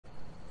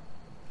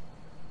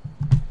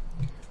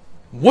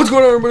What's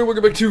going on, everybody?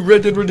 Welcome back to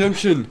Red Dead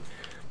Redemption.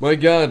 My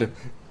god,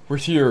 we're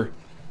here.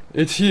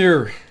 It's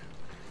here.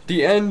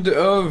 The end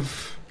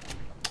of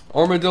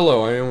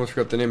Armadillo. I almost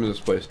forgot the name of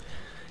this place.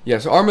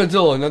 Yes,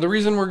 Armadillo. Now, the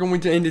reason we're going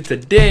to end it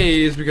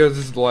today is because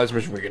this is the last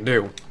mission we can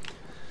do.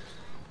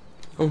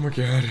 Oh my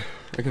god.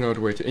 I cannot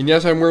wait. And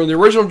yes, I'm wearing the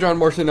original John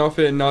Marston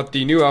outfit and not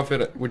the new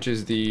outfit, which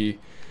is the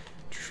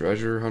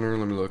Treasure Hunter.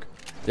 Let me look.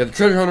 Yeah, the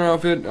Treasure Hunter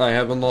outfit. I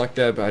have unlocked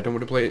that, but I don't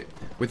want to play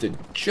with it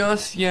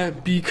just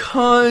yet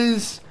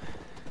because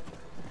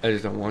I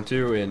just don't want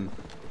to, and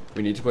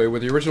we need to play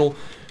with the original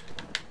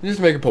just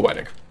to make it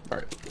poetic.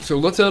 Alright, so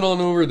let's head on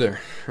over there.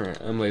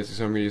 Alright, I'm lazy,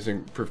 so I'm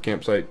using Proof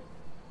Campsite.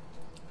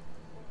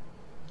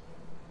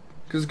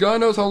 Because God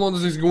knows how long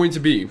this is going to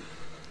be.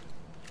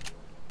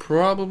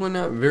 Probably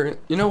not very...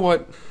 You know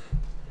what?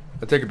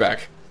 I take it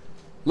back.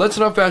 Let's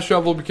not fast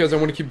travel because I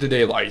want to keep the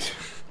day light.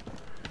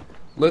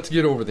 Let's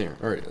get over there.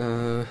 Alright,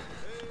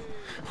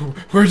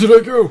 where did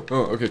I go?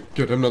 Oh, okay,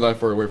 good. I'm not that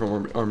far away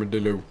from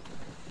Armadillo.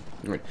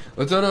 Alright,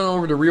 let's head on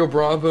over to Rio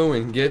Bravo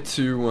and get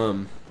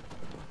to,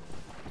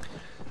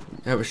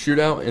 have a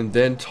shootout and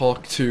then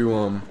talk to,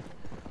 and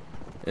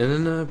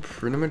then,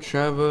 pretty much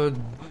have that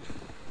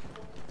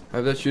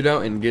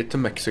shootout and get to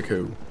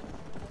Mexico.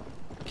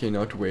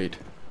 Cannot wait.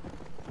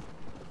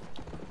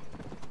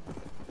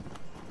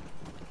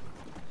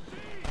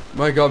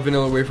 My god,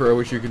 Vanilla Wafer, I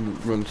wish you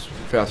could run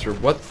faster.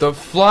 What the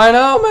flying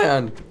out,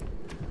 man?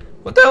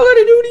 What the hell did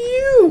he do to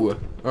you?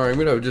 Alright, I'm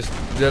gonna just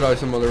dead-eye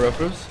some other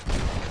reference.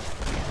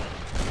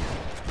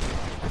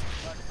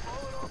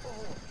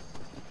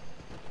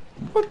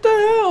 What the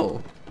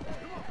hell?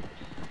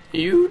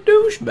 You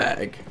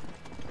douchebag.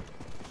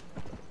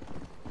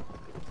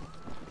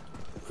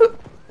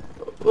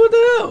 What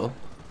the hell?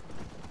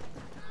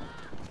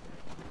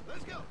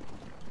 Let's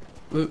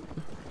go.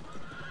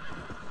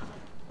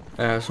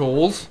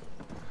 Assholes.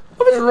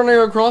 I'm just running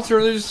across here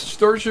and they just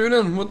start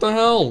shooting. What the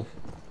hell?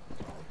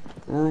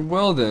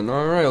 Well then,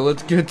 alright,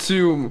 let's get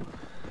to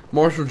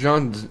Marshall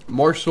Johnson,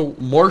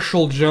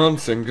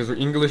 because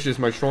English is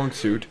my strong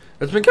suit.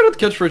 That's been kind of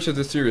the catchphrase of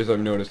this series, I've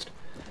noticed.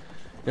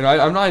 You know,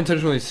 I'm not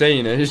intentionally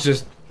saying it, it's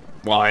just...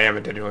 Well, I am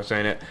intentionally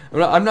saying it.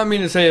 I'm not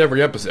meaning to say it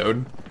every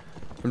episode.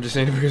 I'm just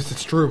saying it because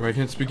it's true. I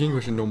can't speak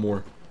English no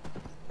more.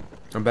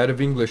 I'm bad at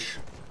English.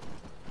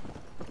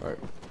 Alright.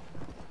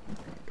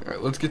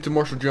 Alright, let's get to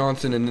Marshall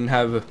Johnson and then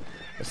have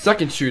a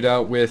second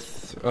shootout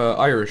with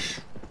Irish.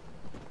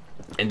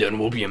 And then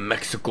we'll be in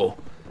Mexico.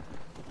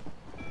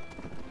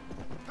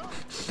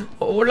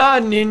 Hola,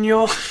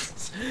 niño.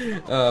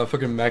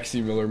 Fucking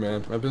Maxie Miller,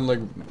 man. I've been like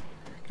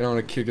getting on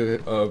a kick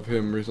of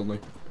him recently.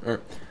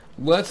 Alright,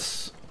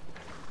 let's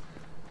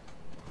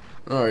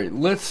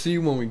see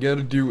what we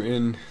gotta do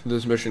in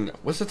this mission.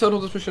 What's the title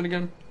of this mission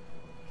again?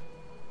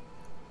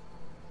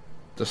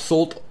 The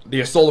assault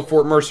of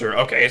Fort Mercer.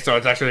 Okay, so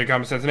it's actually a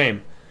common sense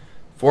name.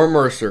 Fort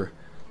Mercer.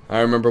 I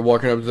remember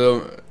walking up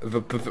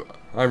to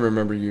I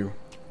remember you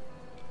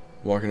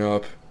walking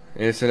up,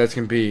 innocent as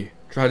can be.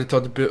 Tried to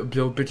talk to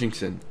Bill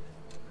Bitchiamson.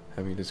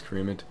 Having a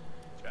disagreement.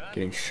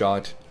 Getting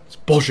shot. It's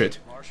bullshit.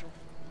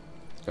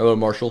 Hello,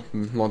 Marshall.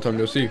 Long time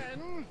no see.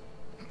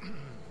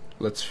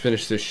 Let's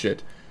finish this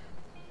shit.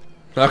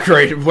 Oh,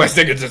 great. West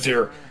Dickens is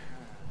here.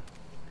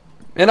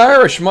 And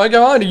Irish, my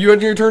god, you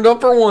hadn't turned up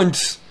for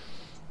once.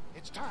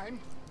 It's time.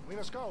 We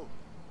must go.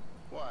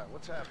 Why?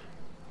 What's happening?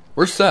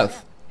 Where's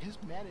Seth? He's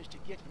managed to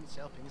get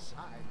himself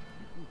inside.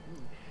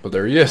 But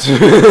there he is. How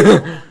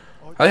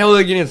the hell did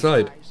they get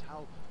inside?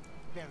 How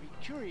very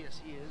curious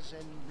he is,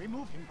 and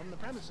remove him from the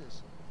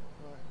premises,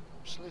 or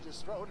slit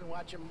his throat and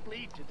watch him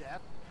bleed to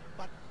death.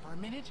 But for a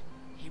minute,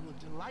 he will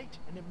delight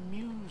and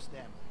amuse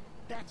them.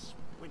 That's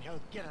when he'll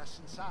get us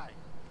inside.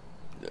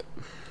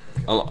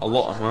 A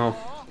lot.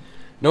 Well,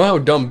 know how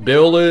dumb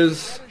Bill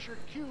is? That is your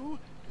cue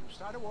to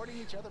start awarding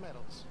each other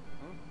medals.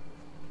 Huh?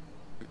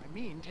 I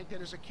mean, take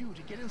that as a cue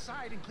to get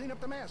inside and clean up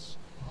the mess.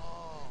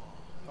 Oh,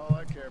 all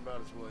I care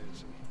about is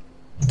Williamson.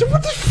 Dude,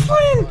 what the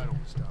flying? I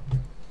don't stop.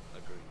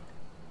 Agreed.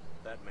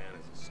 That man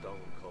is a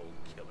stone-cold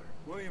killer.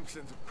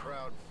 Williamson's a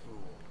proud fool.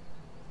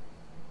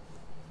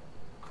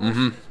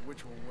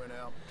 Which will win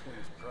out between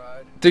his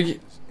pride and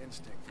his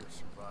instinct for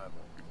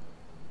survival.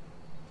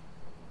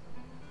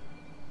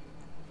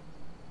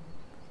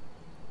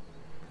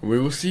 We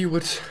will see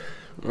what's...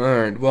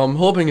 Alright, well, I'm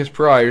hoping it's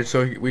pride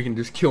so we can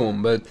just kill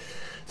him, but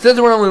since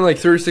we're only like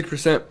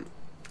 36%,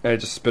 I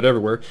just spit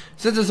everywhere.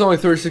 Since it's only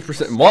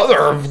 36%, mother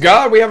of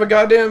God, we have a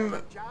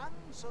goddamn...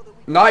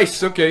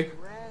 Nice, okay.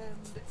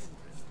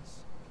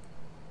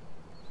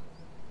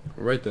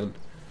 Alright then.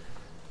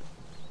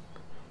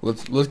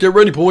 Let's get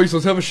ready, boys.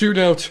 Let's have a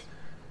shootout.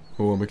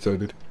 Oh, I'm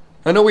excited.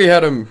 I know we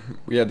had to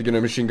get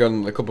a machine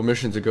gun a couple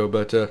missions ago,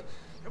 but I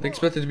didn't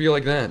expect it to be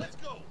like that.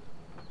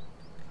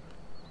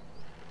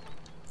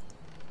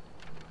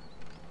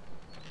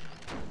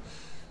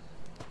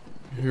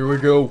 Here we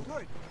go.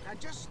 Good. Now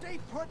just stay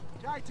put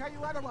till I tell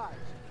you otherwise.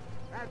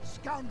 That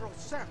scoundrel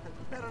Seth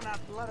had better not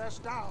let us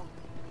down.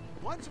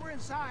 Once we're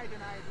inside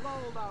and I've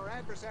lulled our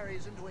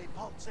adversaries into a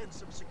false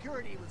sense of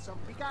security with some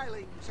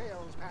beguiling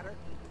sales patter,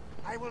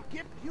 I will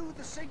give you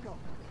the signal.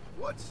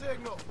 What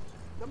signal?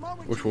 The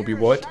moment Which you will be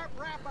hear what? a sharp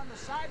rap on the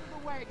side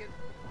of the wagon,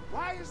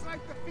 rise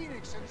like the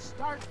phoenix and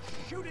start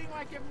shooting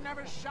like you've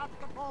never shot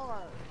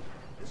before.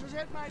 This is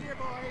it, my dear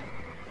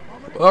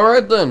boy.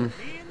 Alright then.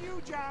 Me and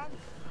you, John.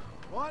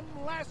 One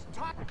last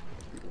talk.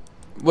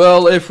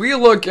 Well, if we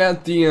look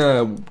at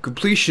the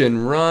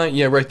completion, right?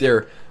 Yeah, right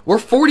there. We're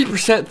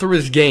 40% through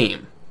his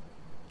game.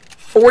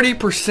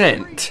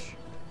 40%.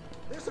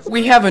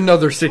 We have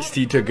another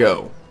 60 to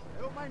go.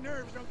 I hope my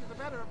nerves don't get the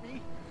better of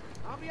me.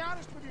 I'll be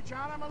honest with you,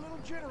 John. I'm a little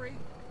jittery.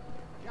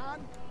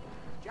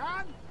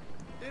 John?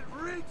 It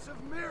reeks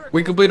of miracles.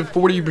 We completed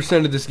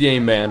 40% of this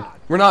game, man.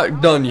 We're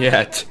not done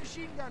yet.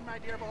 Machine gun, my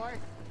dear boy.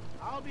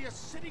 I'll be a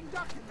sitting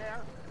duck in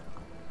there.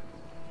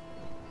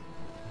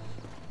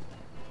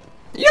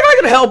 You're not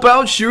gonna help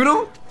out, shoot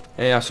him,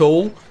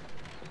 asshole.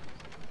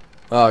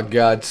 Oh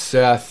God,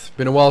 Seth.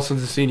 Been a while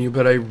since I've seen you,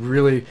 but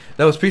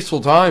that was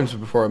peaceful times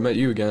before I met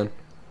you again.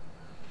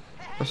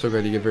 I'm so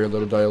glad you get very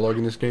little dialogue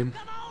in this game.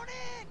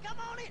 Come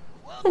on in.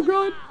 Oh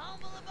God.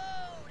 Humble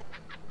abode.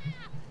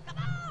 Come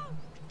on.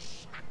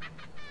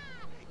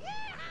 Yeah.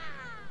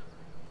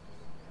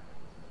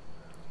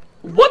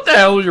 What the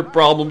hell is your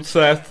problem,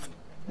 Seth?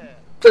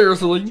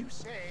 Seriously. You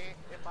say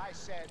if I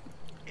said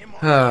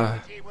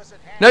Ah. immortality was at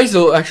hand. Now he's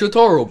actually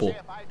tolerable. Say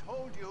if I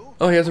told you.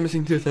 Oh, he has a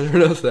missing tooth. I never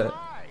noticed that. Why?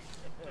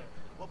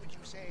 What would you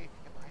say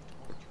if I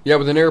told you? Yeah,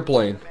 with an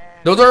airplane.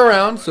 Those are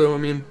around, so I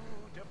mean,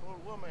 Beautiful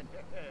woman.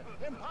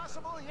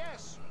 Impossible,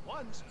 yes.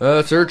 Once.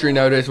 surgery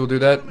nowadays will do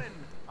that.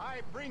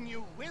 I bring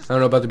you wisdom I don't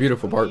know about the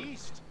beautiful from part. the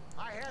East.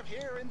 I have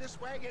here in this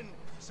wagon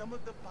some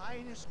of the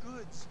finest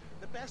goods,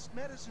 the best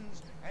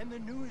medicines, and the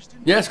newest.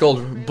 Yeah, it's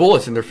called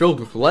bullets, and they're filled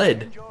with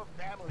lead. And your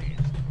families.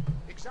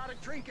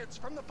 Exotic trinkets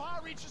from the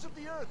far reaches of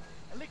the earth.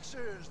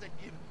 Elixirs that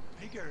give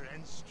vigor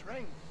and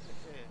strength.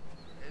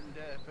 And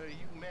for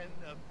you men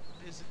of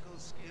physical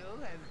skill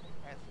and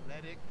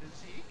athletic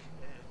physique,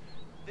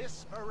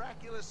 this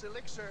miraculous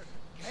elixir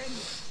can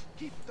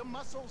keep the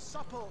muscles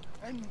supple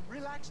and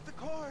relax the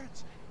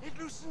cords. It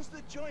loosens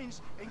the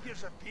joints and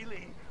gives a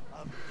feeling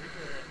of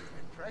vigor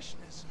and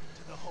freshness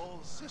to the whole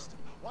system.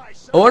 Why,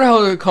 I wonder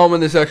how common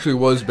this actually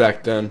was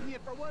back then.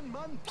 for 1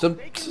 month,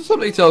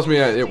 Something tells me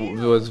that it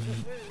was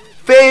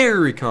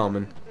very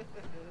common.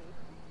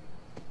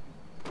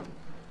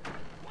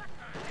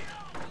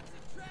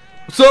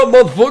 What's up,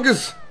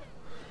 motherfuckers?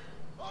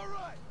 all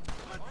right,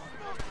 let's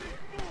smoke these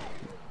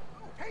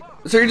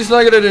fools. So you're just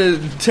not gonna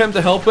attempt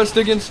to help us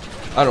against?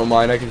 I don't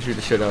mind. I can shoot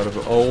the shit out of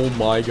it. Oh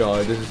my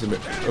God, this is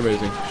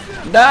amazing.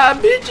 Nah,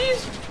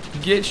 bitches,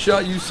 get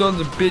shot, you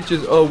sons of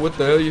bitches. Oh, what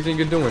the hell you think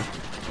you're doing?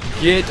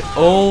 Get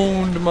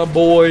owned, my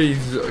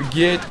boys.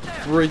 Get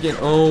freaking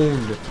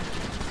owned.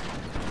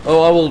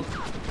 Oh, I will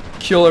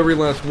kill every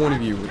last one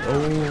of you.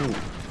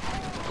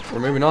 Oh, or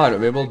maybe not.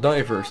 Maybe I'll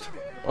die first.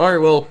 All right,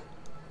 well.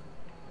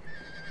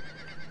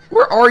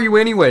 Where are you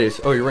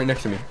anyways? Oh, you're right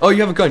next to me. Oh, you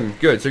have a gun.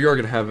 Good. So you're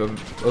going to have a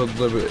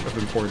little bit of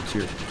importance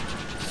here.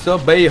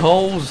 Sub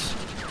a-holes.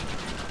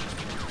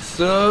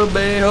 Sub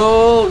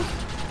a-holes.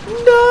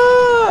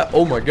 Nah.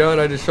 Oh my God,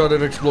 I just shot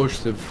an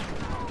explosive.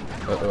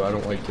 Uh-oh, I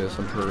don't like this.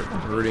 I'm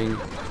hurting.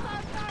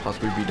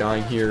 Possibly be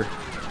dying here.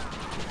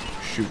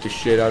 Shoot the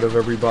shit out of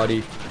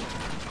everybody.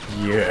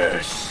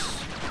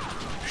 Yes.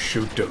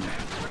 Shoot them.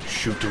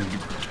 Shoot them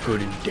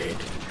good and dead.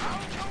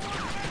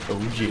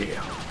 Oh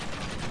yeah.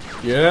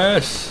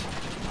 Yes!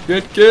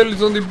 Get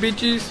kills on the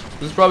bitches!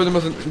 This is probably the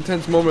most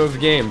intense moment of the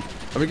game.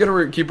 I'm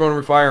gonna keep on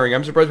refiring.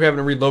 I'm surprised we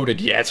haven't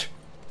reloaded yet.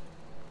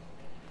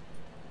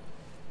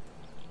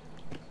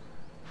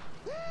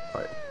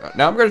 Alright,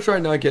 now I'm gonna try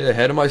and not get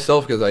ahead of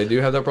myself because I do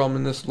have that problem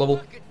in this level.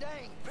 Look at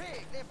dang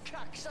big. Them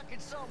cock-sucking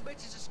son of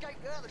bitches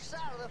escaped the other side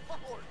of the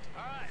fort.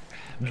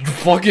 All right.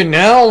 Fucking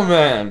hell,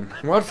 man!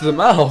 Watch the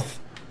mouth!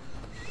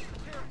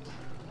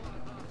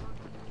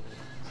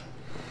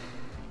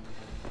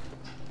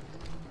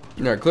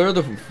 Alright, clear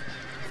the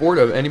fort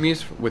of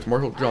enemies with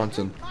Marshal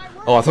Johnson.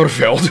 Oh, I thought it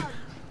failed.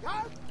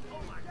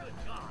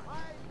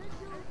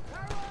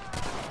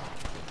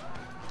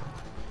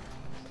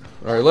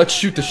 Alright, let's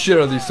shoot the shit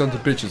out of these sons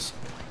of bitches.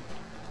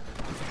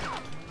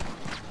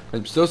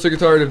 I'm so sick and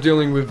tired of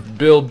dealing with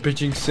Bill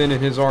Bitchiamson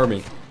and his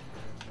army.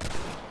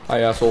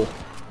 Hi, asshole.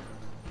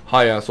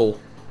 Hi, asshole.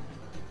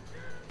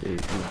 Okay,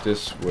 move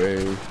this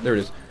way. There it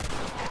is.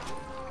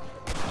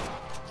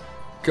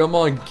 Come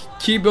on,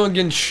 keep on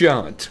getting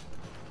shot.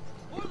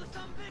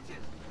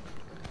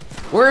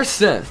 Where's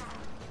Seth?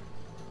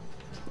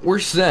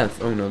 Where's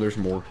Seth? Oh no, there's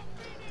more.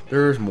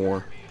 There's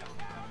more.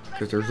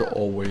 Because there's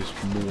always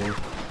more.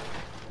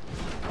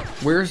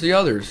 Where's the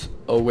others?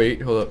 Oh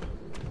wait, hold up.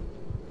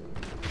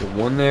 So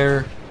one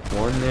there,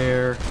 one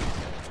there.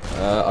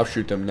 I'll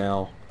shoot them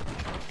now.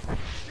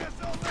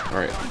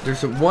 Alright,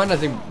 there's one I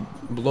think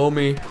below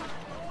me.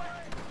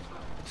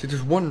 See,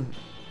 there's one.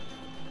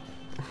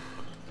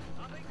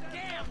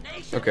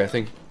 Okay, I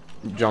think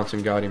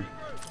Johnson got him.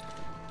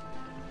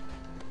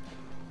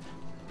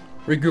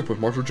 Regroup with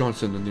Marshal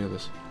Johnson and the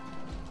others.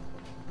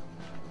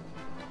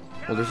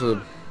 Well, there's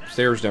a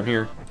stairs down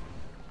here.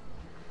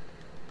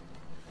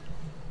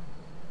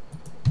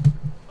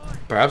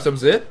 Perhaps that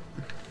was it?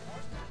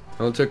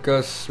 Well, it took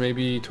us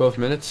maybe 12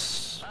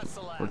 minutes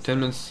or 10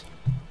 minutes.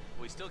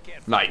 We still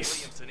can't find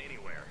Nice. Bitchiamson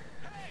anywhere.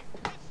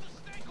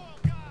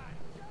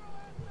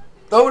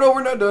 Oh no,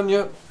 we're not done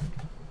yet.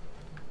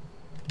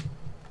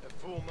 That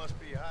fool must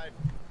be hiding.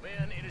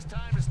 Man, it is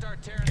time to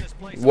start tearing this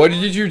place What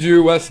apart. did you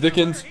do, Wes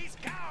Dickens? He's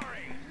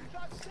cowering.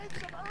 Got sense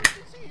of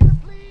urgency here,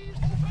 please.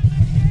 Open the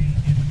gate.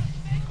 It's the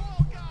snake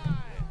oil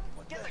guy.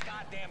 Get the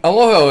goddamn. I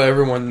love how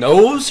everyone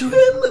knows him,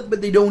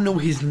 but they don't know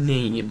his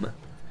name.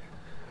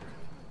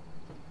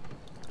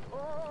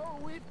 Oh,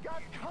 we've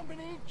got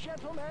company,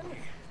 gentlemen.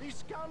 These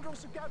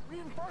scoundrels have got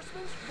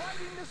reinforcements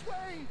riding this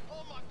way.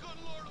 Oh my good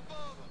lord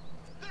above!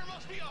 There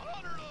must be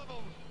 100 of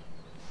them.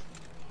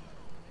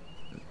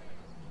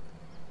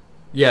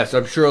 Yes,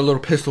 I'm sure a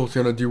little pistol's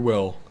gonna do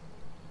well.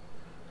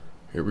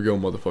 Here we go,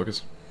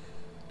 motherfuckers.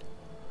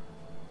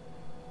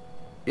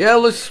 Yeah,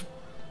 let's...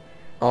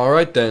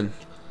 Alright then.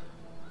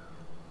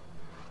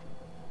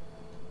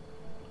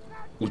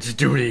 Let's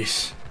do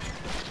this.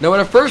 Now, when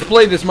I first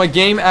played this, my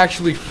game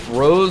actually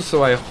froze,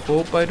 so I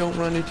hope I don't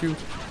run into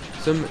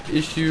some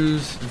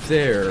issues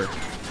there.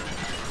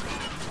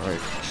 Alright,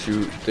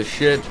 shoot the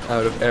shit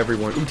out of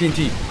everyone. Ooh,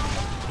 TNT.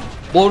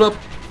 Blow it up. I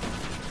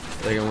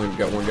think I only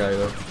got one guy,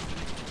 though.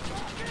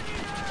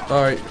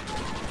 Alright.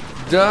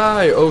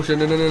 Die! Oh shit,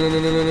 no, no, no, no, no,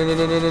 no, no, no,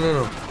 no, no, no,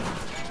 no.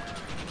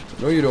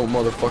 No, you don't,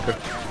 motherfucker.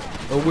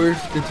 Oh,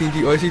 where's the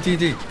TNT? Oh, I see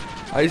TNT.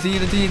 I see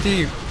the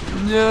TNT.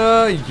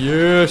 Yeah,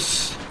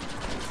 yes.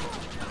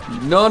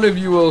 None of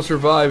you will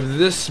survive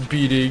this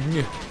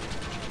beating.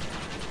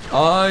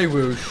 I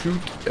will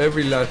shoot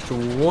every last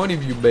one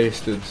of you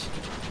bastards.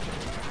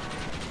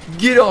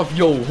 Get off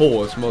your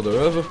horse, mother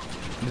ever.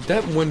 Did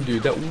that one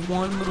dude, that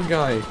one little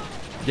guy,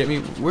 get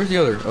me? Where's the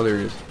other? Oh, there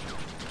he is.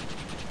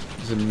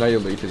 Just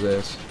annihilate his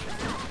ass.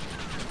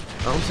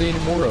 I don't see any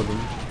more of them.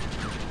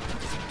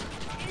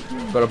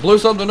 But I blew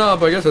something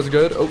up. I guess that's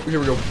good. Oh, here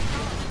we go.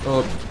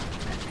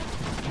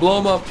 Blow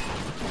him up.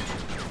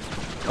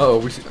 Uh oh,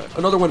 we see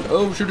another one.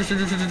 Oh, shoot, shoot,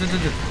 shoot, shoot,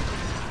 shoot, shoot.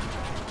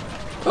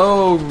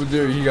 Oh,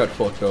 there, he got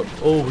fucked up.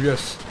 Oh,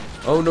 yes.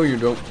 Oh, no, you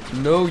don't.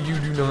 No, you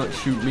do not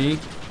shoot me.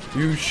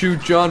 You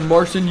shoot John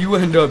Marston, you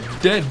end up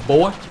dead,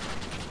 boy.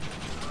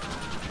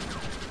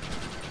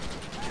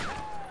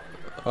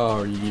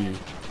 Oh, yeah.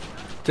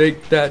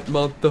 Take that,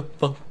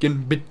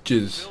 motherfucking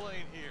bitches. Bill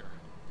ain't here.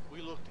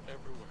 We looked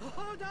everywhere.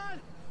 Hold on.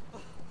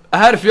 I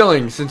had a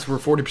feeling since we're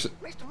 40%.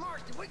 Mr.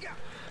 Marston, we got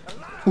a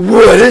lot.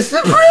 What a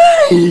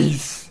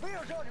surprise!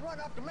 Bill's already run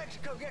off to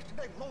Mexico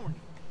yesterday morning.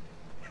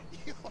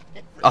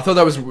 I thought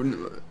that was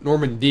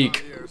Norman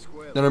Deek.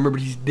 Then I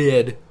remembered he's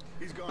dead.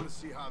 He's gone to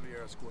see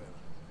Javier Escuela.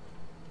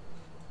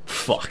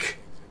 Fuck.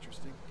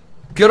 Interesting.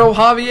 Good old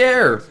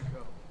Javier!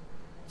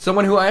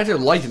 Someone who I actually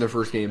liked in the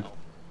first game.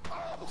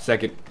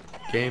 Second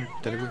game,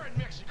 technically. Where in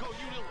Mexico, you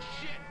little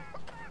shit?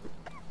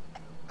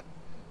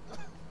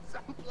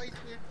 Someplace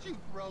near Chief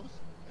Rose.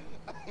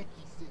 I think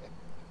he said.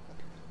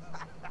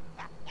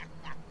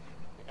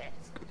 Yes,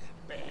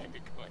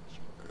 bandit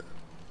country.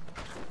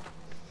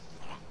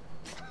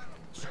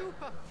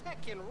 Super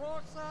feckin'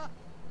 Rosa.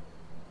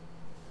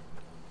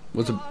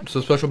 What's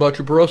so special about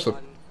Chuparosa?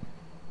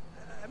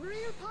 I'm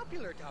real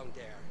popular down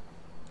there.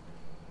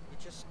 You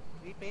just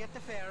meet me at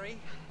the ferry.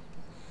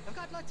 I've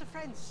got lots of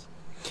friends.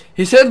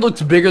 His head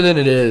looks bigger than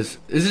it is.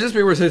 Is it just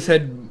me, or is his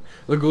head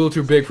look a little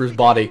too big for his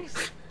body?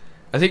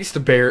 I think it's the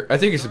bear. I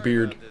think it's the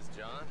beard. This,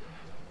 John.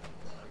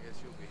 I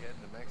guess you'll be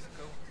heading to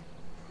Mexico.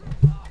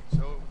 So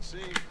it would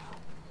seem.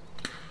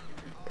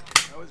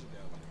 How is it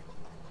down there?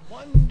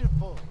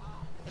 Wonderful.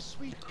 A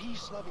sweet,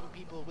 peace-loving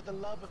people with a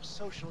love of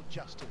social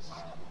justice.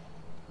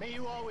 May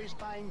you always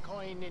find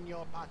coin in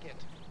your pocket.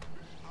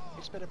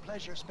 It's been a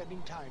pleasure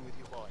spending time with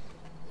you, boy.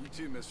 You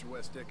too, Mr.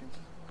 Wes Dickens.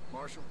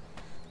 Marshall?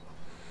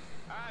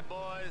 All right,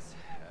 boys.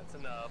 That's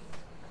enough.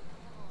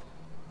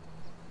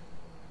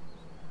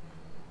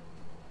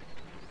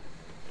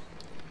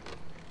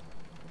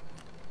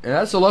 And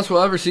that's the last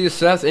we'll ever see of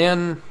Seth,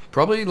 and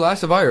probably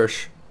last of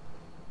Irish.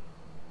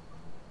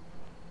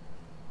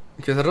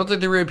 Because I don't think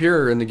they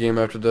reappear in the game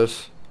after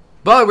this.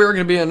 But we are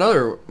going to be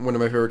another one of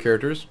my favorite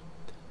characters.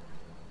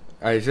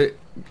 I say,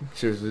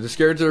 seriously, this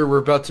character we're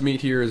about to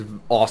meet here is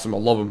awesome. I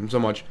love him so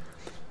much.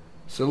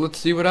 So let's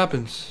see what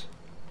happens.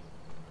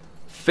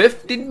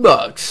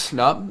 $50.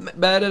 Not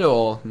bad at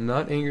all.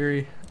 Not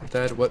angry at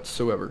that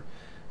whatsoever.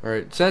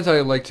 Alright, since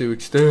I like to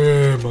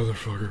extend,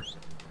 motherfucker.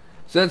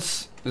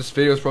 Since this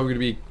video is probably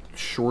going to be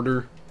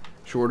shorter,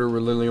 we're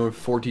literally only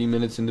 14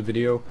 minutes in the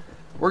video.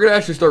 We're going to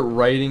actually start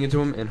writing into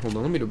him. And hold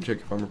on, let me double check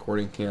if I'm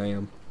recording. Yeah, I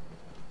am.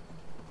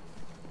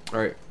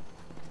 Alright.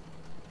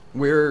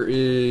 Where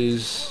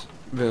is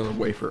Villain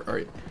Wafer?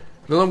 Alright.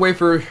 Villain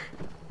Wafer,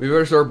 we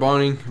better start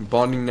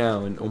bonding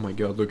now. And oh my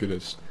god, look at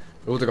this.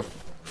 It looks like a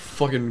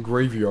fucking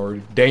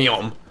graveyard.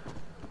 Damn.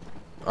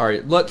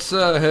 Alright, let's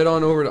head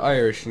on over to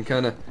Irish and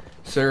kind of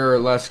say our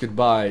last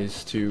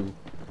goodbyes to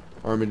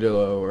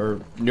Armadillo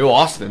or New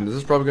Austin. This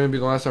is probably going to be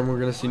the last time we're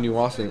going to see New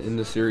Austin in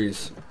the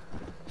series.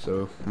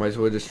 So might as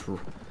well just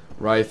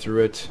ride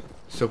through it,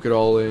 soak it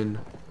all in,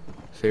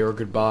 say our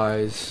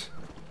goodbyes.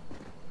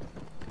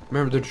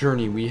 Remember the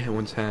journey we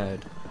once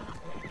had,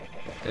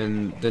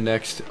 and the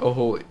next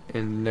holy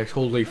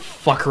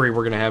fuckery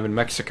we're gonna have in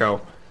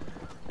Mexico,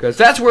 because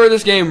that's where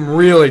this game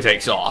really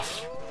takes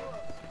off.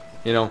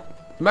 You know,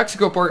 the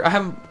Mexico part.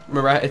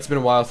 It's been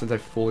a while since I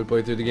fully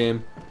played through the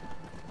game.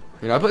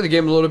 You know, I played the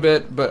game a little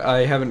bit, but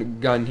I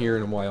haven't gotten here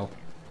in a while.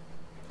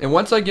 And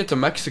once I get to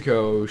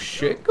Mexico,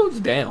 shit goes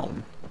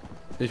down.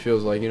 It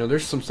feels like, you know,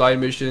 there's some side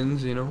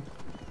missions, you know,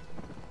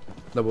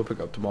 that we'll pick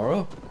up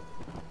tomorrow.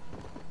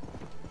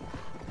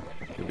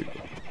 Here we go.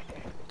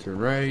 Turn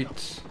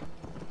right.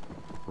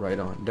 Right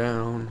on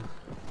down.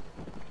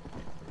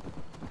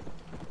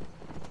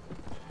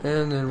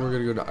 And then we're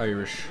gonna go to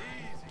Irish.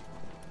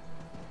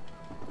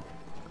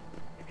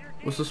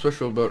 What's so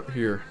special about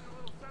here?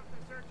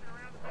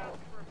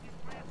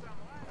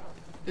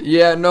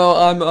 Yeah, no,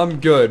 I'm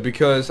good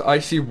because I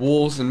see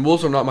wolves, and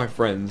wolves are not my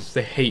friends.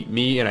 They hate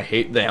me and I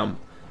hate them.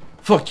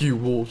 Fuck you,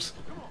 wolves.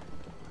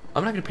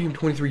 I'm not gonna pay him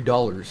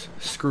 $23.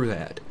 Screw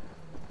that.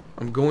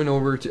 I'm going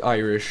over to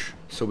Irish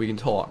so we can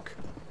talk.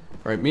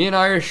 Alright, me and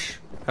Irish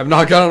have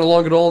not gotten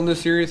along at all in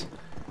this series.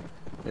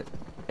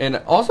 And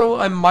also,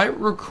 I might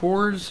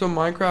record some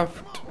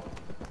Minecraft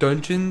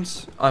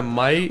dungeons. I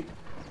might.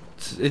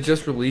 It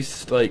just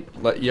released like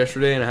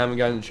yesterday and I haven't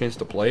gotten a chance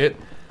to play it.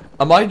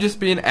 I might just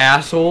be an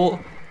asshole.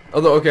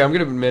 Although, okay, I'm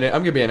gonna admit it.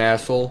 I'm gonna be an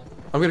asshole.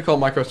 I'm gonna call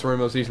Minecraft Story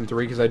Mode Season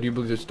 3 because I do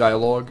believe there's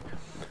dialogue.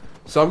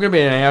 So I'm gonna be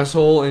an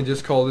asshole and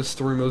just call this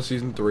Story Mode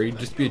Season 3.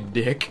 Just be a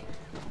dick.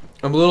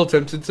 I'm a little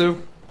tempted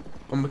to.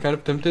 I'm kind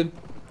of tempted.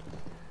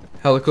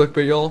 Hella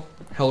clickbait, y'all.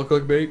 Hella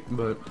clickbait,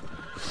 but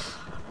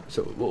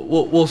so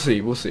we'll see.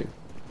 We'll see.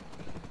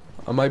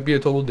 I might be a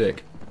total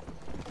dick.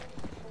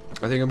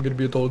 I think I'm gonna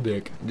be a total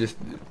dick just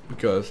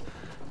because.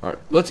 All right,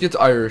 let's get to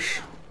Irish.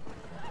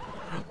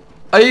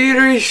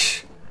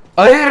 Irish!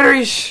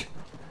 Irish!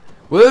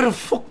 Where the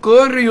fuck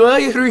are you,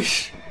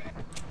 Irish?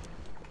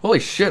 Holy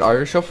shit,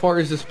 Irish, how far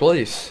is this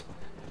place?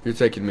 You're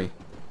taking me.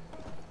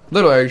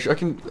 Little Irish,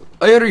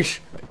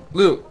 Irish!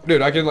 Little,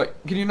 dude,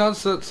 can you not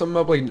set something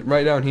up like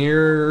right down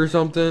here or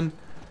something?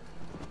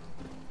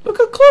 Look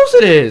how close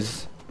it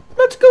is!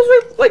 Mexico's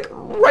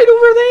right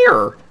over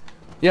there!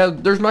 Yeah,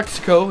 there's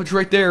Mexico, it's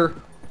right there.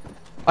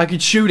 I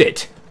could shoot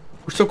it!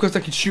 We're so close I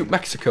could shoot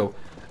Mexico.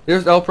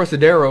 There's El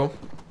Presidero.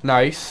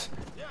 Nice.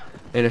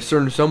 And a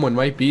certain someone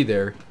might be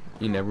there.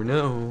 You never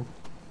know.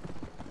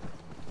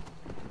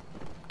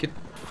 Get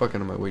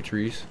fucking out of my way,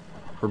 trees.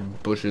 Or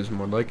bushes,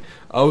 more like.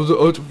 Out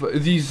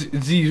of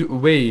these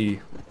way.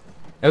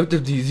 Out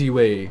of the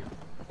way.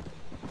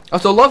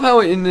 Also, I love how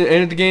in the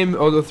end of the game,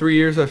 although 3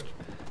 years have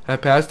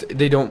passed,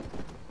 they don't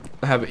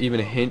have even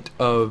a hint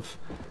of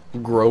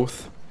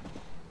growth.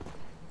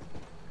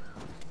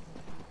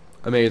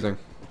 Amazing.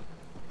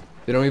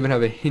 They don't even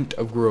have a hint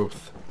of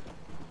growth.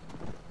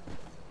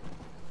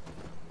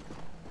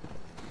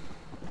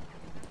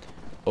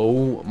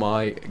 Oh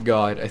my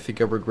god, I think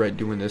I regret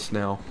doing this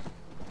now.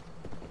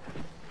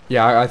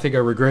 Yeah, I think I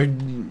regret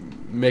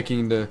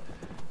making the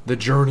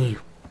journey.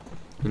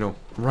 You know,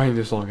 riding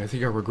this long. I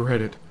think I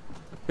regret it.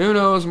 Who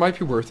knows, might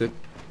be worth it.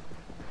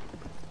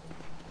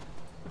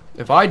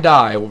 If I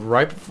die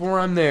right before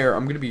I'm there,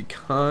 I'm gonna be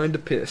kinda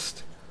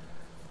pissed.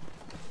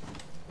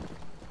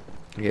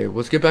 Okay,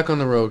 let's get back on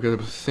the road because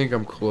I think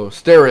I'm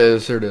close. There it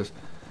is, there it is.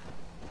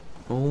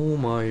 Oh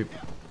my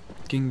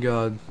fucking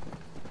god.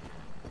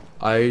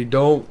 I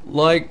don't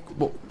like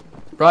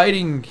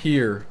riding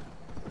here.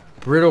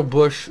 Brittle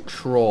Bush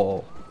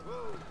Troll.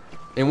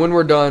 And when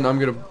we're done, I'm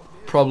gonna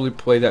probably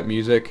play that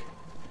music.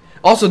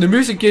 Also, the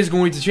music is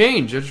going to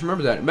change. I just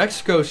remember that. In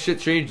Mexico, shit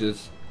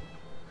changes.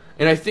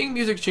 And I think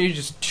music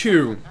changes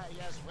too.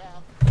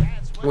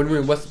 When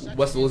we're in West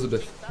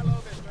Elizabeth. Hello,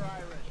 Mr.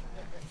 Irish.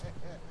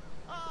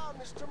 Ah,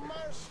 Mr.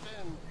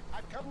 Marston.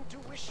 I've come to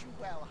wish you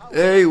well.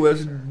 Hey,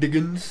 West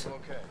Diggins.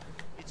 Okay.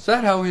 Is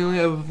that how we only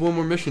have one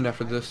more mission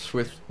after this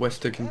with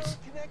West Diggins?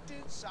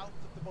 Connected south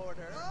of the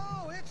border.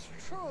 Oh, it's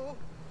true.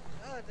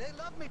 They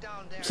love me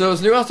down there. So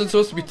is New Austin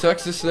supposed to be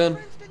Texas then?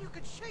 You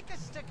could shake a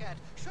stick at,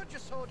 should you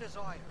so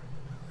desire.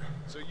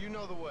 So you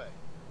know the way.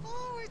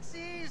 Oh, it's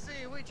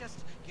easy. We just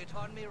get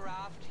on me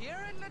raft here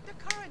and let the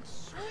current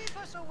sweep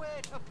us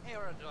away to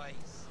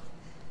paradise.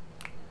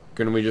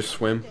 Couldn't we just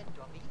swim? Then,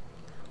 dummy,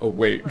 Oh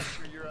wait. I'm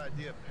sure your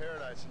idea of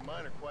paradise and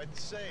mine are quite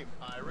the same,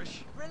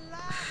 Irish.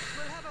 relax.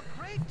 We'll have a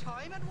great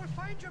time and we'll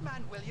find your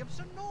man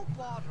Williamson no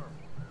bother.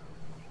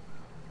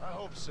 I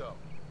hope so.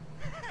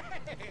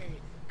 Hey,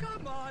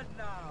 come on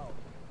now.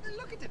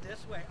 Look at it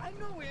this way. I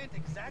know we ain't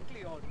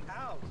exactly old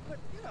pals, but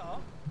you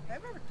know,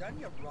 have I ever done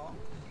you wrong?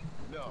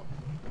 No,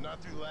 but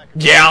not through lack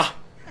of... Yeah,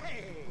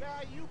 Hey, Now,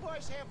 you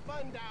boys have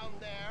fun down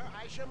there.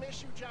 I shall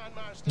miss you, John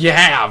Marston. you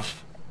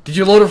have. Did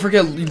you load or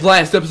forget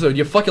last episode?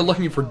 You fucking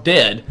looking for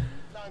dead,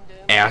 London,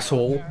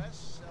 asshole.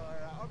 Paris,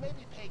 or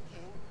maybe Peking.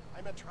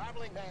 I'm a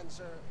traveling man,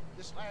 sir.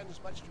 This land is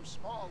much too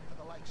small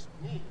for the likes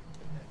of me.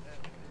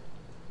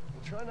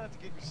 Try not to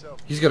get yourself.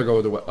 He's gotta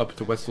go up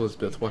to West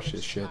Elizabeth. Watch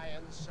this shit.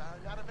 Science,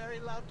 not a very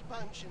loud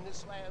bunch in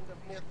this land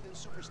of myth and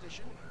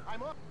superstition.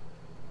 I'm up.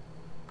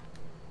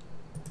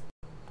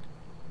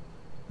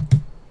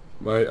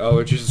 My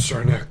allergies are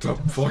starting to act up.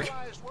 Fuck.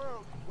 Civilized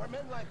world where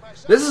men like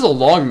myself This is a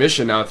long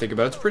mission now I think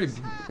about it. It's pretty.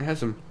 It has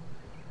some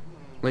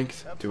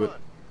length Have to it. fun.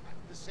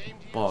 The same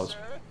to you, Pause. sir.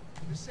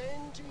 The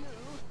same to you.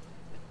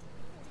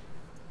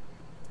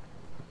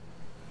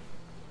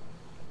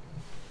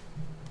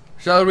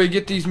 Shall we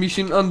get this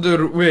mission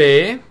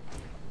underway?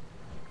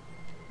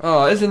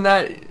 Oh, isn't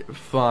that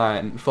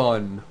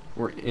fun?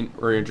 Or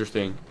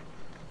interesting.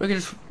 We can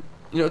just,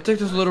 take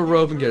this little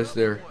rope and get us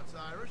there. Once,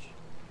 Irish.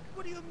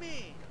 What do you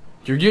mean?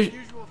 You're In usually.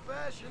 usual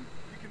fashion,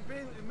 you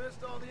conveniently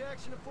missed all the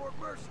action at Fort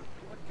Mercer.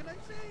 What can I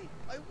say?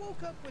 I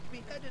woke up with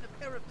me head in a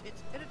pair of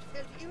pits, and it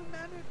felt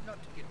ill-mannered not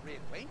to get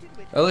reacquainted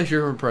with At least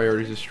your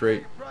priorities is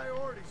straight.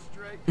 Priorities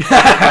straight. me,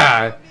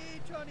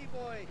 Johnny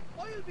boy.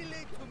 I'll be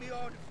late to me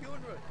own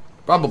funeral.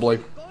 Probably.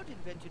 God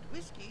invented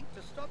whiskey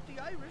to stop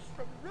the Irish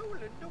from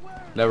ruling the world.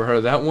 Never heard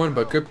of that one,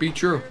 but could be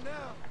true. Here now.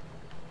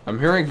 I'm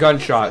hearing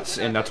gunshots,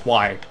 and that's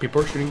why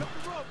people are shooting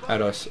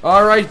at us.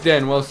 Alright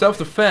then, well,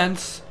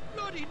 self-defense.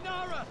 Bloody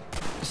Nara!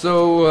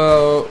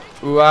 So,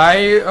 why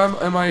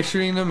am I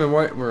shooting them, and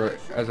why,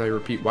 as I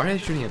repeat, why are they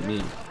shooting at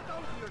me?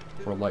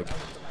 Or like,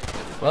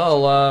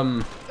 well,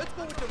 Let's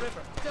go with the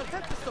river. They'll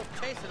have to stop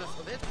chasing us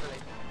eventually.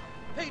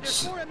 Hey,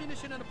 there's more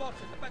ammunition in the box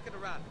at the back of the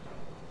raft.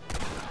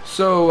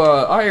 so,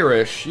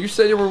 Irish, you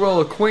said you were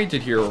well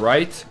acquainted here,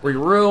 right? Were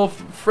you real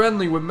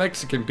friendly with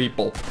Mexican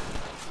people?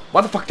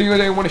 Why the fuck do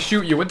they want to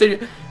shoot you? What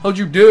the hell'd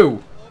you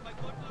do?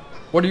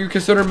 What do you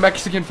consider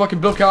Mexican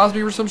fucking Bill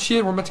Cosby or some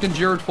shit? Or Mexican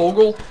Jared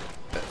Fogle?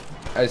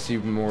 I see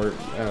more,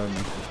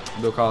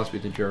 Bill Cosby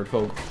than Jared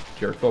Fogle,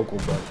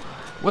 but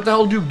what the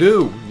hell did you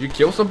do? Did you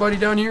kill somebody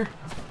down here?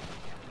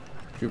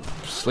 Did you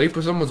sleep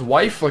with someone's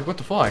wife? Like, what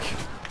the fuck? I'm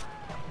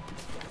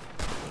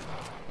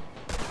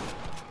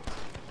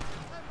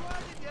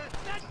warning you.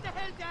 Back the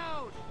hell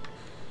down.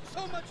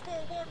 So much for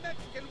a warm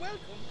Mexican welcome.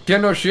 Yeah,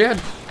 no shit.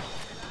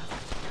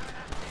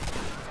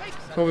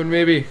 Hoping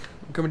maybe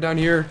I'm coming down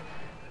here,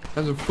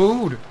 have some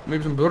food,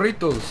 maybe some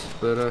burritos,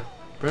 but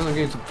apparently I'm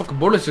getting some fucking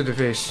bullets in the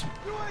face.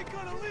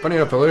 Funny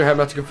enough, I literally had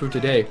Mexican food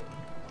today.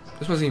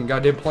 This wasn't even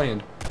goddamn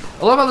planned.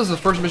 I love how this is the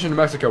first mission to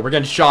Mexico. We're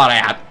getting shot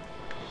at.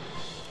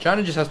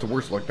 China just has the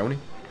worst luck, don't he?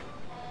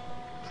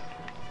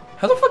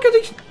 How the fuck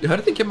how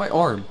did they get my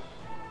arm?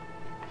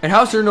 And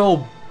how's there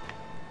no...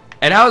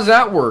 And how does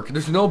that work?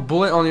 There's no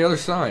bullet on the other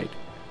side.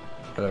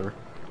 Whatever.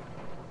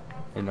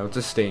 I know it's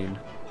a stain.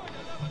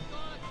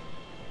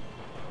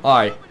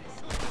 Hi.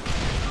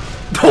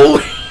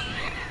 Holy!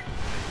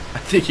 I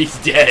think he's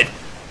dead.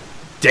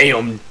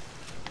 Damn.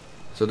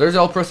 So there's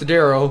El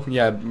Presadero.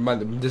 Yeah,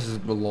 this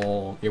is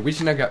long. Yeah, we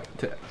just not got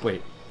to...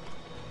 Wait.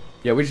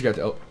 Yeah, we just got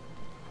to El...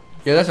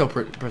 Yeah, that's El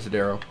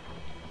Presadero.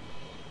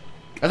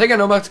 I think I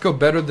know Mexico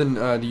better than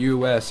the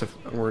U.S.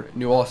 Or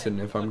New Austin,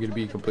 if I'm going to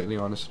be completely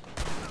honest.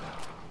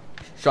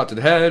 Shot to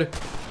the head.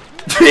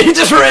 He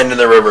just ran into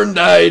the river and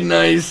died.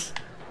 Nice.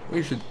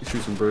 We should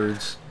shoot some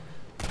birds.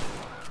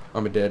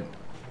 I'm a dead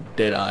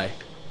eye.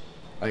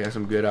 I got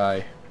some good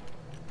eye.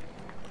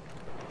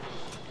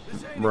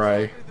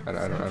 Right. I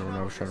don't know.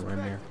 I was trying to run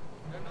there.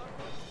 They're not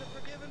ones to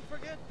forgive and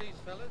forget, these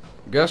fellas.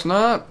 Guess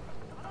not.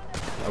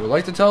 I would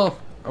like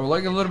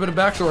a little bit of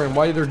backstory on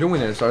why they're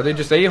doing this. Are they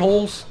just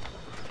a-holes?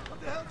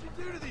 What the hell did you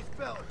do to these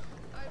fellas?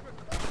 I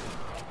recall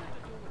something to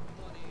do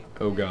with money.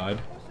 Oh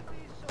God. Possibly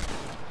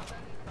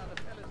something about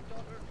a fella's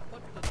daughter,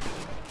 but the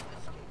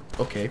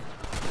whiskey. Okay.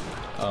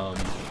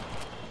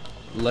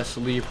 Let's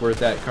leave where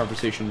that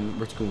conversation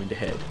was going to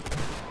head.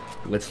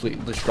 Let's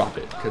drop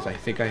it, because I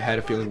think I had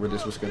a feeling where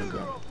this was going to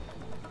go.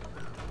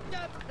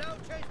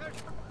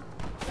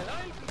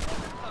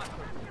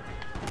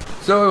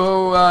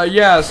 So,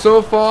 yeah,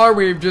 so far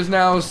we've just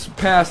now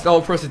passed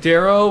El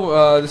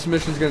Presadero. This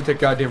mission's going to take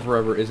goddamn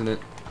forever, isn't it?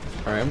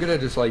 Alright, I'm going to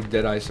just, like,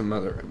 dead-eye some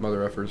mother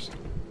effers.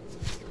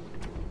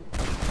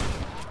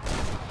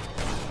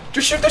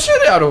 Just shoot the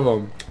shit out of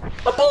them!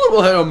 A bullet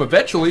will hit them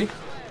eventually.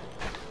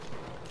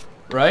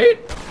 Right?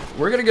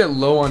 We're going to get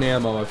low on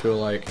ammo, I feel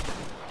like.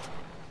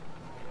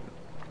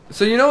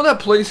 So you know that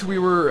place we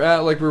were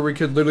at, like, where we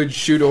could literally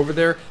shoot over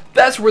there?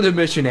 That's where the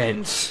mission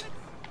ends.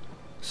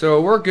 So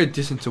we're a good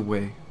distance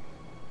away.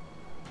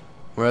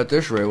 We're at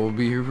this rate, we'll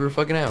be here for a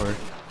fucking hour.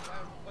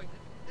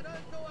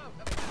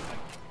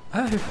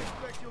 I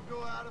expect you'll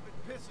go out of it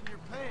pissing your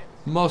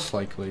pants. Most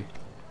likely.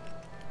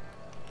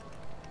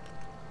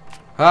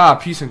 Ah,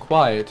 peace and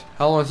quiet.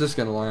 How long is this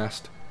gonna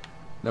last?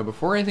 Now,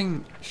 before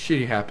anything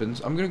shitty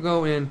happens, I'm gonna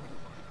go in,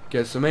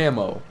 get some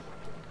ammo.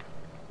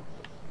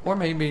 Or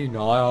maybe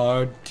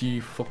not.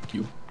 Fuck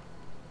you.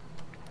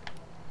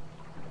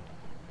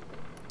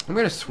 I'm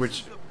gonna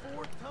switch. This is the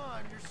fourth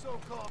time your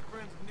so-called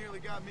friends nearly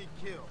got me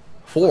killed.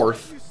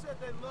 Fourth? You said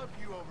they loved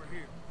you over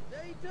here.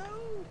 They do.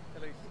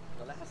 At least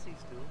the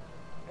lassies do.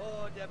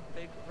 Oh, them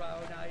big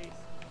brown eyes.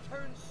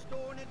 Turn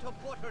stone into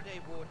butter, they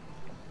would.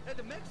 And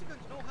the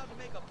Mexicans know how to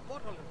make a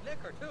bottle of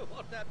liquor, too.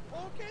 What, that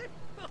poke?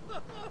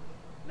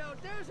 Now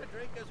there's a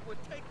drink as would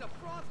take the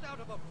frost out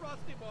of a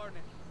frosty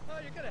morning. Oh,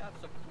 you're gonna have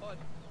some fun.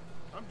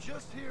 I'm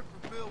just here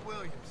for Bill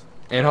Williams.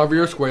 And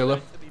Javier Escuela.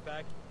 Nice to be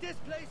back. This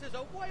place is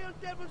a wild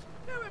devil's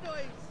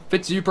paradise.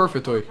 Fits you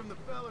perfectly. From the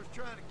fellas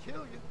trying to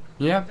kill you.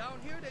 Yeah. Down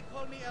here they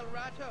call me El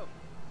Rato,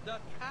 the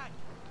cat,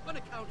 on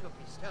account of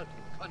his stealth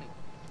and cunning.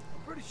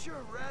 I'm pretty sure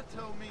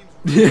Ratto means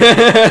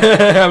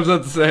I was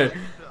about to say.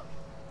 stuff.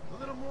 A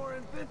little more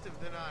inventive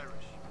than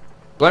Irish.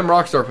 Blame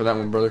Rockstar for that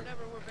one, brother.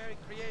 Never were very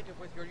creative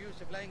with your use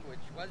of language,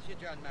 was you,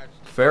 John Marston?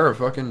 Fair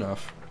fucking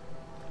enough.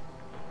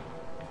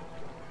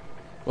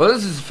 Well,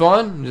 this is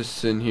fun. Just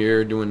sitting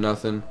here doing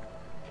nothing.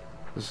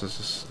 This is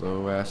a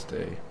slow ass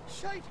day.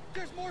 Shite,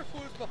 there's more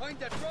fools behind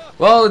that rock.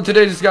 Well,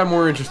 today just got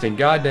more interesting.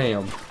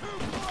 Goddamn.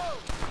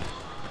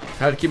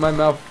 Had to keep my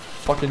mouth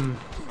fucking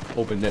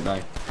open, didn't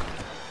I?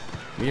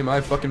 Me and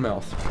my fucking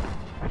mouth.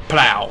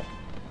 Plow.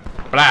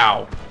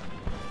 Plow.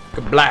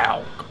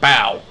 Kablow.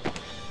 Kapow.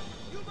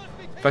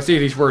 If I see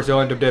these words,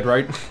 they'll end up dead,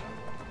 right?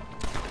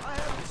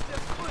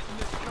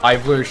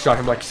 I've literally shot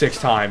him like 6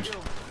 times.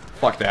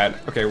 Fuck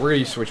that. Okay, we're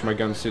gonna switch my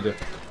guns to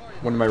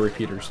one of my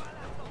repeaters.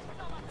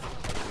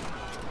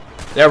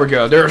 There we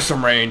go. There's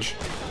some range.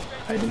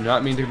 I did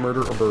not mean to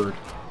murder a bird.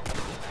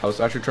 I was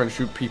actually trying to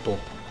shoot people.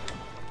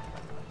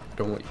 I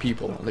don't like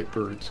people. I like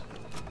birds.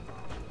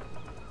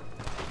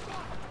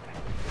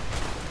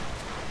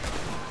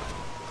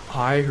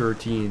 I heard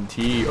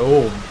TNT.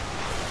 Oh,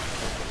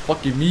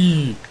 fucking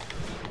me.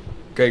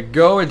 Okay,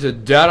 go into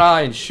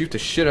Deadeye and shoot the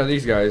shit out of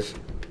these guys.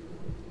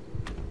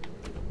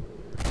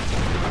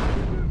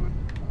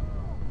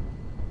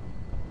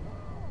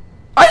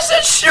 I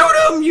said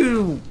shoot him,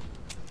 you!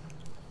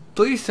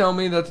 Please tell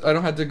me that I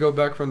don't have to go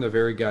back from the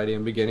very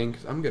goddamn beginning,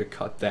 because I'm gonna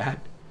cut that.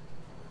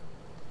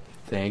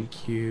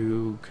 Thank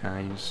you,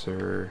 kind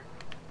sir.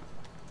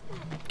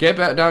 Get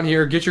back down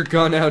here, get your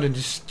gun out, and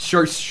just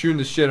start shooting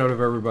the shit out of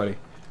everybody.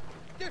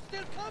 They're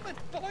still coming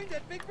behind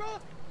that big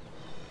rock.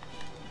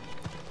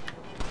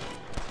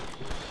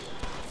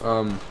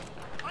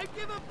 I'd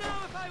give up now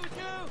if I was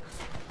you.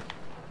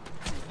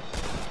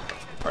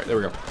 Alright, there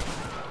we go.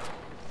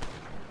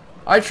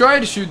 I tried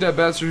to shoot that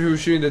bastard who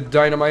was shooting the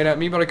dynamite at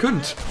me, but I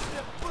couldn't.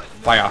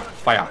 Fire,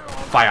 fire,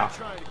 fire.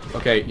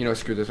 Okay, you know,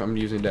 screw this. I'm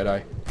using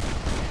Deadeye.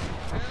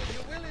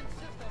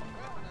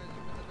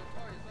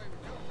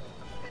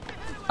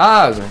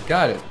 Ah,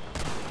 got it.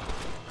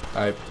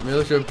 I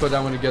really should have put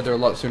that one together a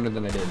lot sooner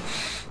than I did.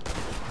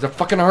 He's a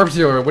fucking arms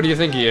dealer. What do you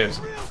think he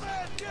is?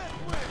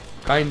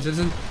 Kind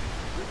citizen?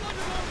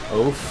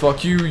 Oh,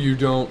 fuck you, you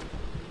don't.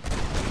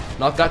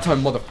 Not that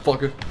time,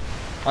 motherfucker.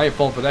 I ain't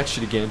falling for that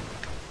shit again.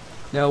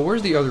 Now,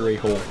 where's the other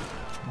a-hole?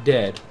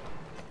 Dead.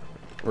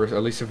 Or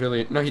at least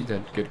civilian. No, he's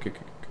dead. Good, good,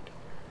 good, good.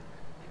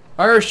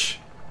 Irish,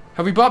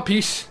 have we bought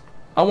peace?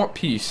 I want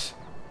peace.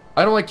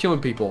 I don't like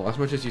killing people as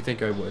much as you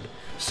think I would.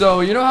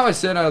 So, you know how I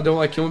said I don't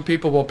like killing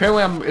people? Well,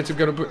 apparently it's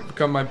gonna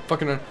become my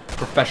fucking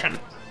profession.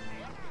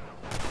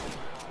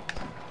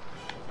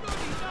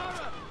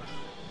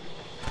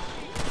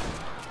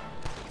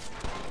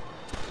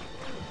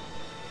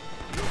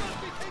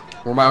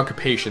 Or my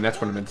occupation, that's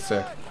what I meant to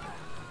say.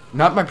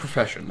 Not my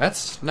profession.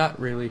 That's not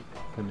really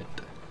what I meant.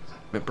 I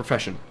meant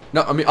profession.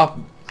 No, I mean,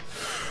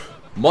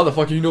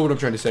 motherfucker, you know what I'm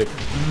trying to say.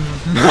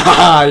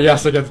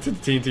 Yes, I got the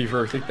TNT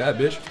first. Take that,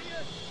 bitch.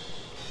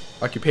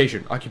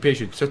 Occupation.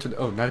 Occupation.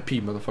 Oh, not a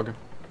P, motherfucker.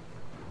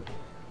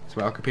 It's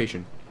my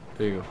occupation.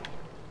 There you go.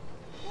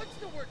 What's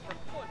the word for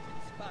foot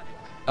in Spanish?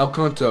 El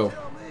Conto.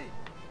 Tell me.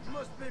 You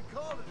must have been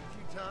called it a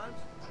few times.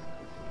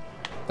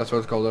 That's what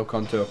it's called, El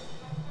Conto.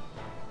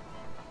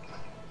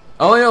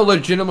 I only know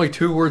legitimately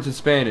 2 words in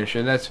Spanish,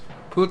 and that's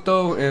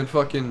puto and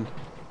fucking...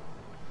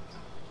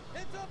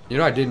 You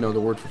know, I did know the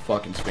word for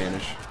fucking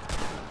Spanish.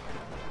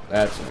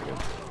 That's not good.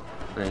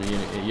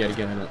 And yet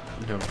again, I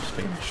don't know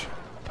Spanish.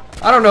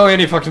 I don't know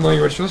any fucking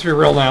language, let's be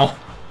real now.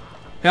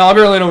 Hell, I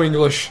barely know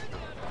English.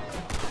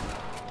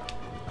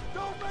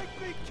 Don't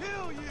make me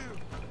kill you.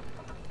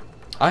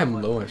 I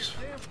am low as...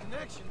 Damn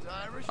connections,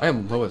 Irish. I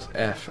am low as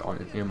F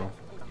on ammo.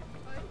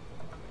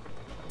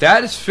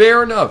 That is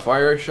fair enough,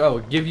 Irish. I will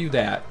give you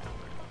that.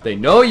 They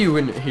know you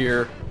in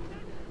here.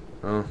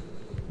 Oh,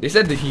 they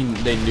said that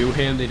they knew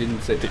him. They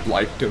didn't say they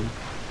liked him.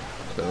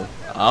 So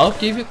I'll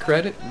give you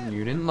credit.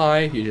 You didn't lie.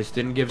 You just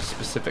didn't give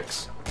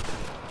specifics.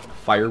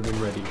 Fire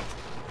when ready.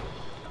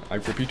 I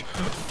repeat,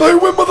 fire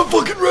when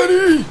motherfucking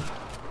ready.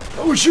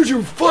 I will shoot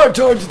you 5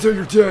 times until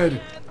you're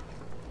dead.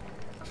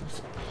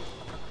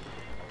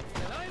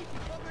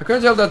 I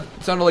couldn't tell if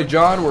that sounded like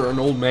John or an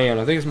old man.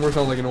 I think it's more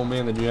sounding like an old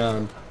man than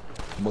John.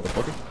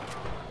 Motherfucker.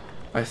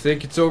 I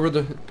think it's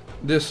over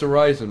this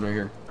horizon right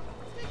here.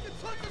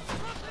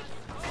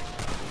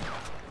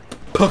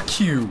 Puck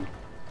you.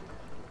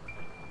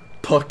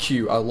 Puck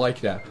you. I like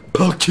that.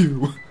 Puck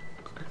you.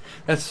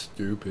 That's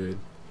stupid.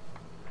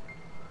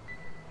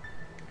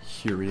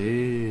 Here it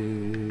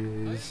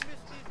is.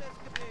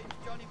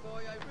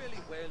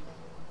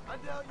 I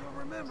doubt you'll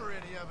remember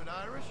any of it,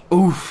 Irish.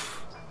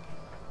 Oof.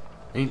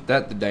 Ain't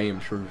that the damn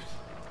truth.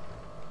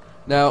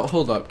 Now,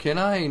 hold up. Can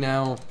I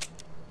now...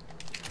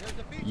 There's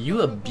a beach You a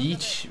club above the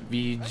beach lake.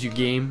 video And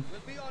game?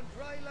 We'll be on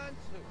dry land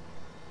soon.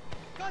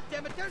 God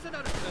damn it, there's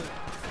another clue.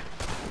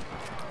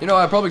 You know,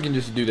 I probably can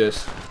just do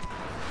this.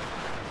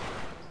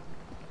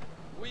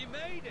 We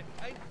made it.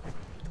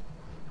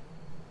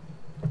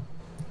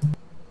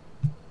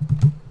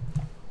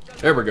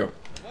 There we go.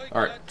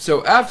 Alright,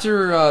 so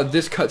after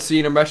this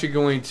cutscene, I'm actually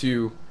going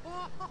to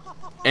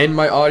end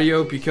my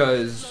audio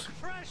because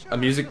a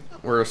music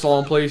or a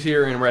song plays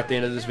here and we're at the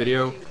end of this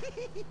video.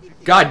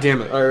 God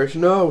damn it, Irish.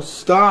 No,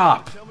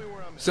 stop!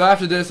 So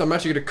after this, I'm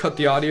actually going to cut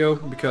the audio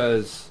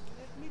because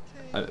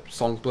a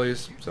song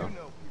plays, so.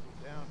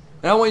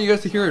 And I want you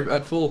guys to hear it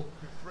at full,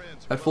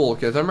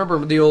 because I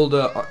remember the old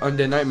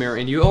Undead Nightmare,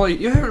 and you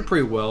have it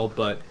pretty well,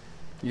 but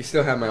you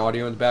still have my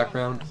audio in the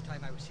background. Last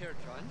time I was here,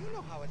 John, you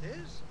know how it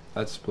is.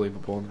 That's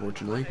believable,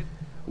 unfortunately.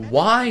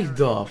 Why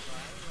the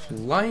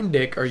flying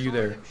dick are you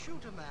there?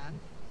 Shoot a man,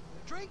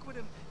 drink with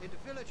him in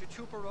the village of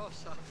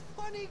Chuparosa.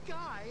 Funny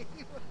guy.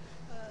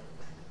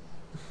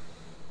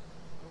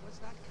 Or was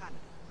that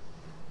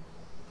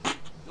Canada?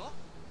 No,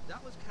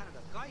 that was Canada.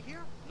 Guy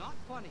here, not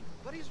funny,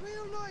 but he's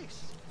real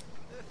nice.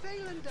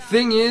 Failing down,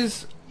 Thing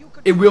is, you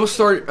could it will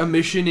start a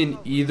mission in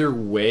either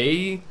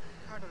way,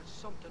 Carter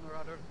something or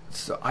other.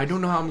 so I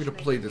don't know how I'm going to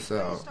play this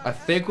out. I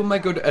think we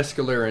might go to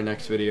Escalera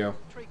next video,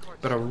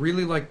 but I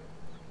really like... Or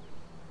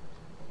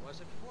was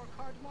it before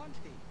Card Monte?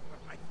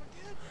 I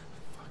forget.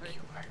 Fuck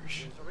you, Irish.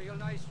 He was a real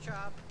nice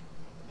chap.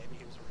 Maybe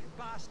he was a real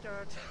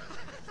bastard.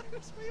 I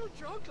was real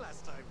drunk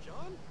last time,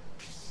 John.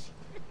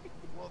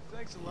 Well,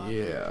 thanks a lot for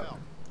Yeah. your help.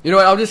 You know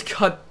what, I'll just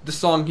cut the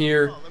song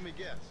here, Oh, let me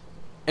guess.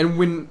 and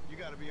when... You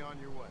gotta be on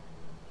your way.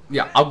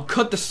 Yeah, I'll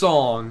cut the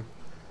song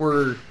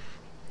where...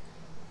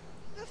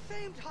 The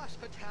famed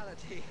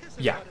hospitality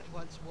isn't Yeah. what it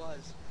once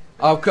was.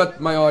 I'll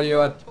cut my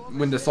audio at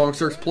when the song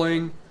starts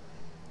playing,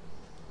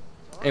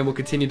 and we'll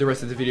continue the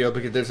rest of the video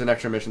because there's an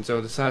extra mission,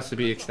 so this has to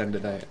be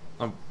extended,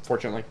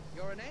 unfortunately.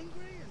 You're an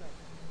angry and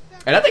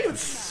a And I think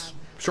it's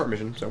a short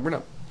mission, so we're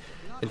not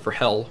in for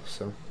hell,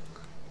 so...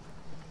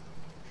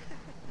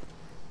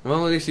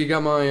 Well, at least you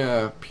got my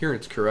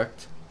appearance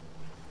correct.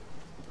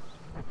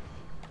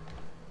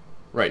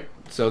 Right,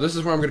 so this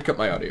is where I'm going to cut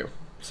my audio.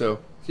 So,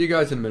 see you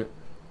guys in a minute.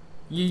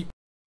 Yeet.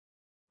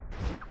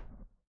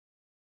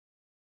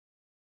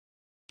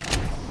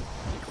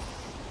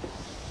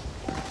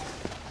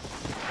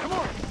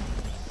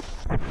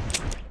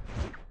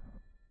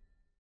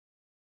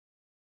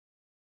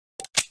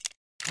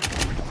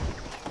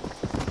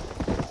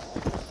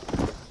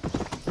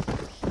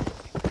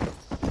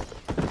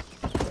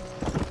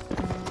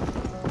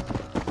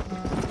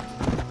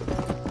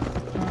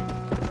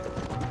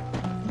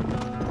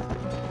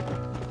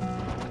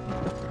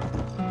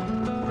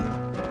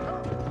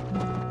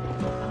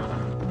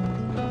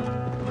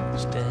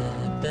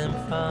 Step in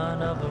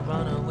front of a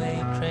runaway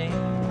train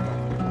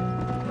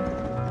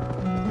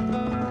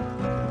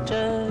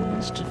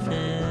just to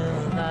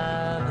feel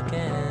alive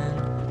again,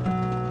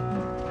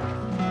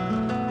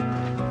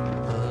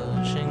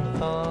 pushing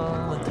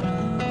forward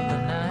through the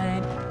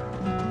night,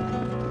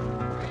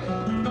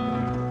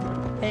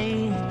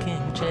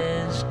 aching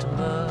just to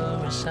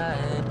move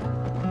aside.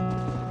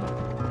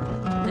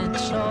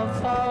 It's so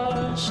far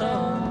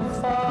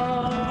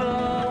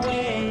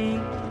away.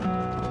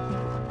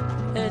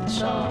 It's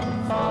so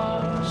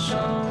far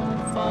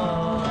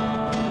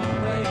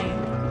away.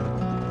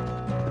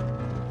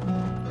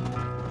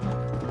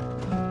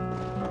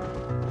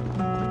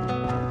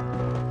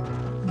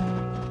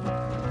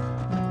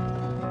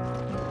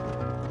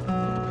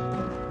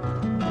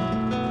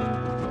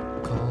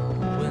 Cold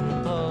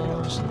wind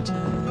blows into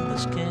the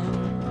skin.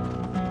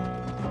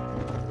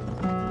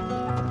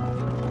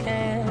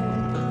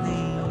 Can't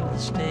believe the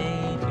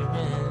state you're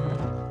in.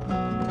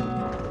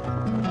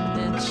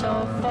 It's so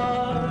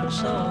far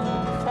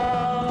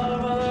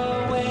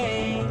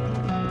away.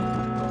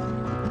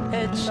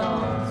 It's so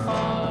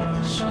far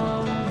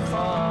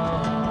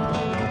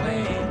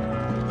away.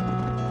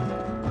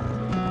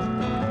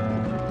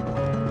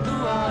 Who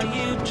are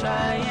you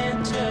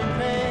trying to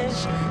impress?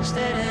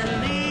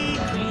 Steadily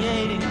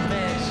creating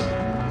mess.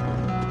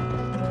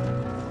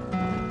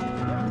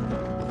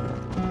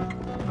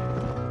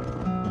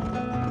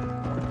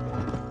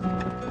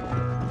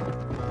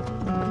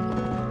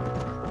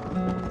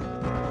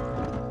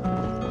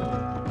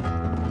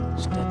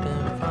 Step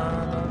in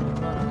front of a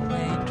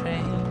runaway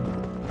train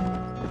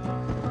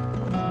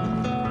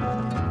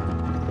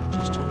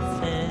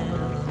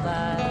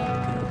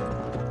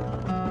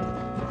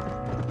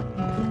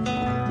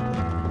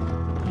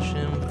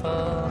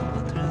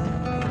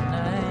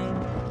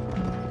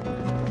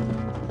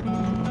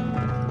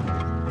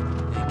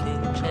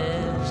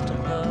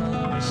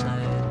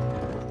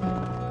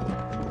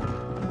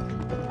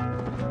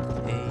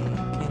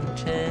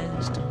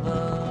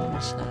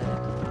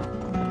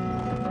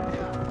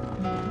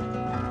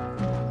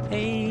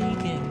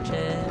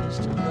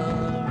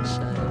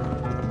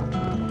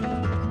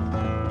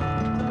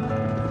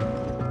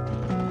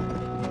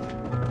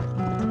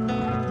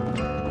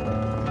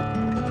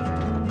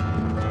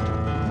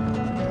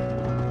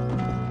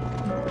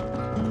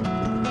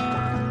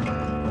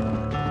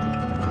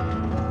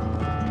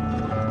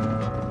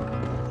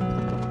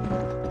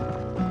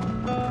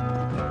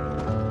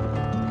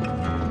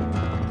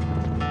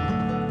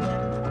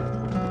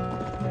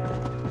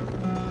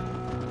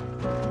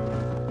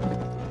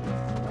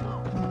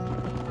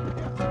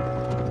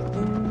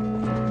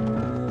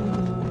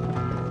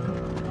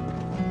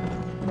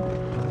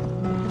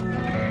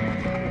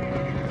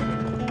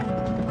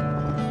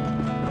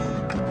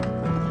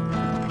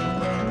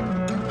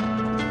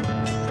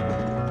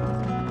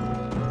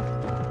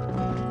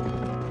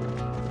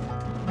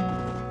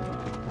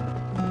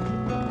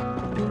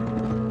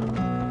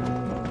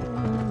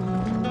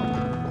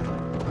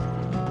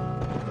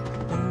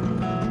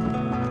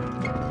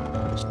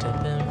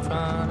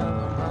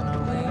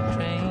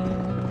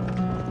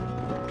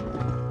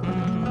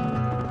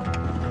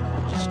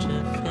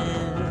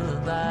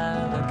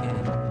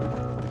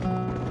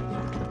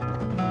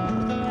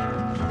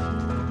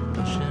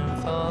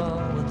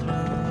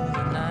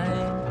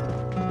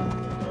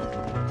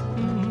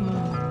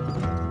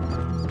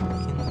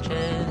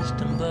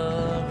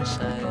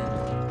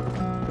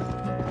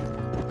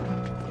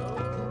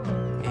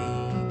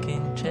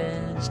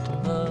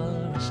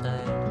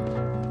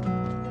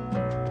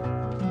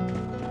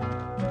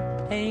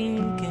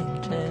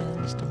aching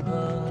chest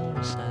on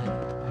the side.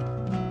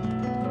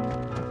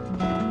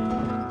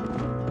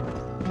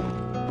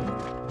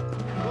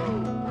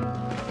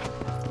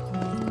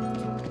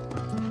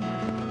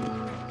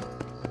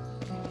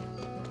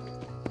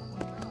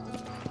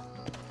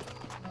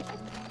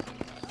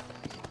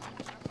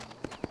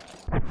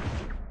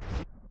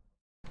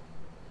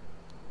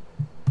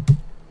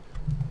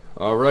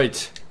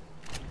 Alright,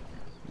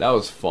 that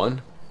was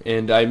fun,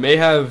 and I may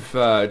have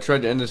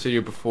tried to end this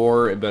video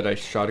before, but I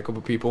shot a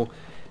couple people,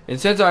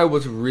 and since I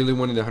was really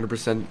wanting to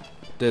 100%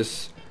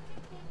 this,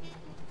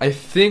 I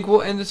think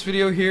we'll end this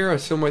video here. I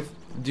still might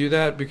do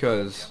that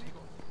because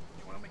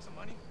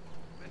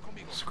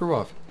screw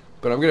off,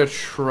 but I'm gonna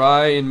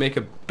try and make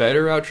a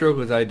better outro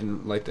because I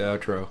didn't like the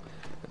outro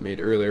I made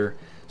earlier.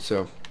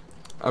 So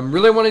I'm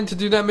really wanting to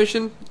do that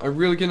mission. I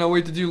really cannot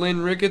wait to do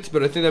Lane Ricketts,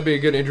 but I think that'd be a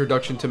good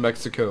introduction to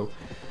Mexico.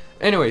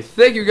 Anyway,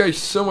 thank you guys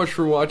so much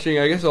for watching.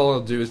 I guess all I'll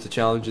do is the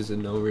challenges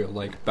and no real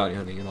like bounty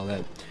hunting and all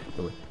that.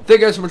 Anyway, thank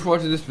you guys so much for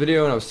watching this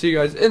video, and I'll see you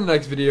guys in the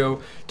next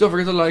video. Don't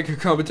forget to like,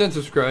 comment, and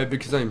subscribe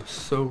because I'm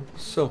so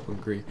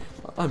hungry.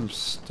 I'm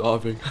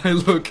starving. I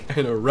look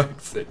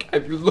anorexic.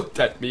 Have you looked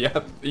at me? I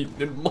haven't eaten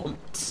in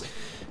months.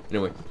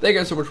 Anyway, thank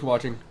you guys so much for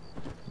watching.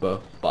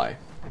 Bye.